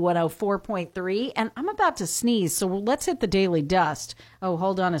104.3, and I'm about to sneeze, so let's hit the Daily Dust. Oh,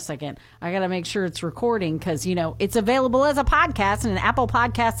 hold on a second. I got to make sure it's recording because, it's available as a podcast and an Apple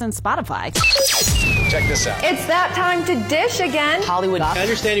Podcasts and Spotify. Check this out. It's that time to dish again. Hollywood. I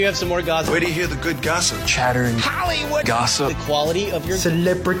understand you have some more gossip. Where do you hear the good gossip? Chattering. Hollywood. Gossip. The quality of your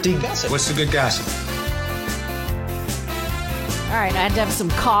Celebrity gossip. What's the good gossip? All right, I had to have some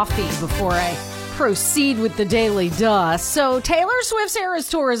coffee before I proceed with the Daily Dust. So Taylor Swift's Eras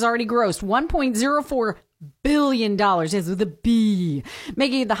Tour has already grossed $1.04 billion, as with a B,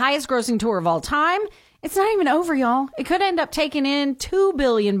 making it the highest grossing tour of all time. It's not even over, y'all. It could end up taking in $2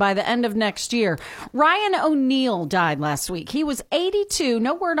 billion by the end of next year. Ryan O'Neal died last week. He was 82.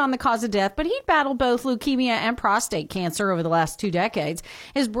 No word on the cause of death, but he'd battled both leukemia and prostate cancer over the last 2 decades.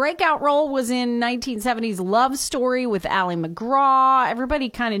 His breakout role was in 1970's Love Story with Ally McGraw. Everybody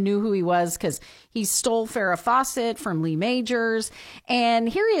kind of knew who he was because he stole Farrah Fawcett from Lee Majors. And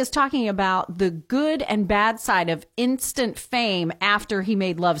here he is talking about the good and bad side of instant fame after he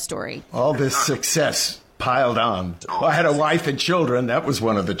made Love Story. All this success piled on. I had a wife and children. That was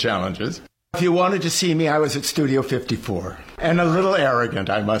one of the challenges. If you wanted to see me, I was at Studio 54. And a little arrogant,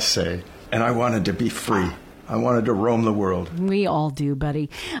 I must say. And I wanted to be free. I wanted to roam the world. We all do, buddy.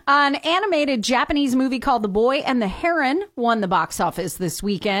 An animated Japanese movie called The Boy and the Heron won the box office this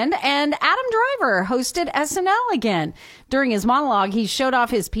weekend, and Adam Driver hosted SNL again. During his monologue, he showed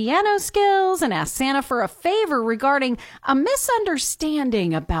off his piano skills and asked Santa for a favor regarding a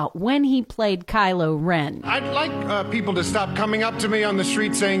misunderstanding about when he played Kylo Ren. I'd like people to stop coming up to me on the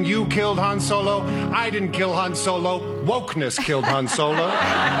street saying, you killed Han Solo. I didn't kill Han Solo. Wokeness killed Han Solo.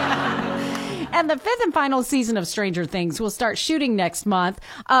 And the 5th and final season of Stranger Things will start shooting next month.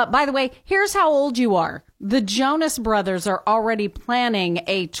 By the way, here's how old you are. The Jonas Brothers are already planning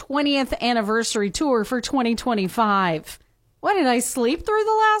a 20th anniversary tour for 2025. What, did I sleep through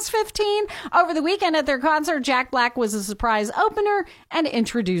the last 15? Over the weekend at their concert, Jack Black was a surprise opener and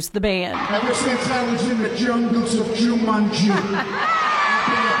introduced the band. Ever since I was in the jungles of Jumanji, I've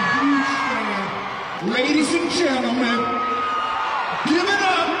been a huge fan. Ladies and gentlemen, give it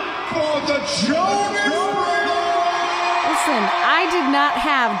up for the Jonas Brothers! Listen, I did not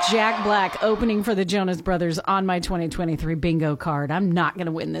have Jack Black opening for the Jonas Brothers on my 2023 bingo card. I'm not going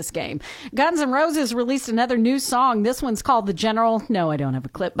to win this game. Guns N' Roses released another new song. This one's called The General. No, I don't have a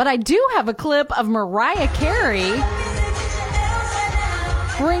clip, but I do have a clip of Mariah Carey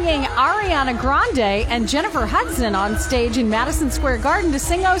bringing Ariana Grande and Jennifer Hudson on stage in Madison Square Garden to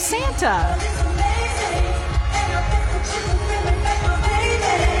sing Oh Santa.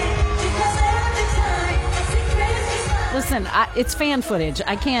 Listen, it's fan footage.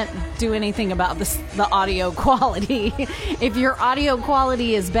 I can't do anything about the audio quality. If your audio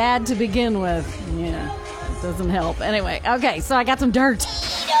quality is bad to begin with, yeah, it doesn't help. Anyway, okay, so I got some dirt.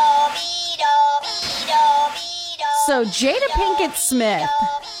 So Jada Pinkett Smith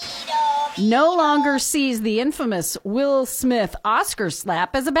no longer sees the infamous Will Smith Oscar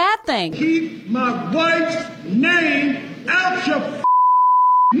slap as a bad thing. Keep my wife's name out your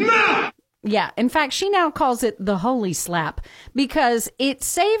mouth! Yeah, in fact, she now calls it the holy slap because it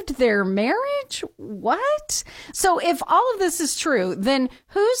saved their marriage? What? So if all of this is true, then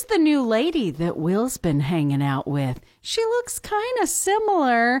who's the new lady that Will's been hanging out with? She looks kind of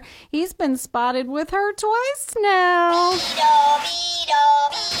similar. He's been spotted with her twice now.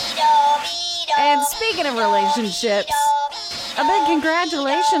 And speaking of relationships, a big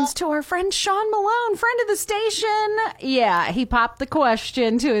congratulations to our friend Sean Malone, friend of the station. Yeah, he popped the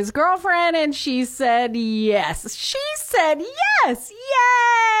question to his girlfriend and she said yes. She said yes.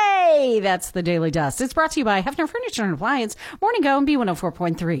 Yay! That's the Daily Dust. It's brought to you by Hefner Furniture and Appliance, Morning Go and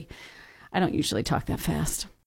B104.3. I don't usually talk that fast.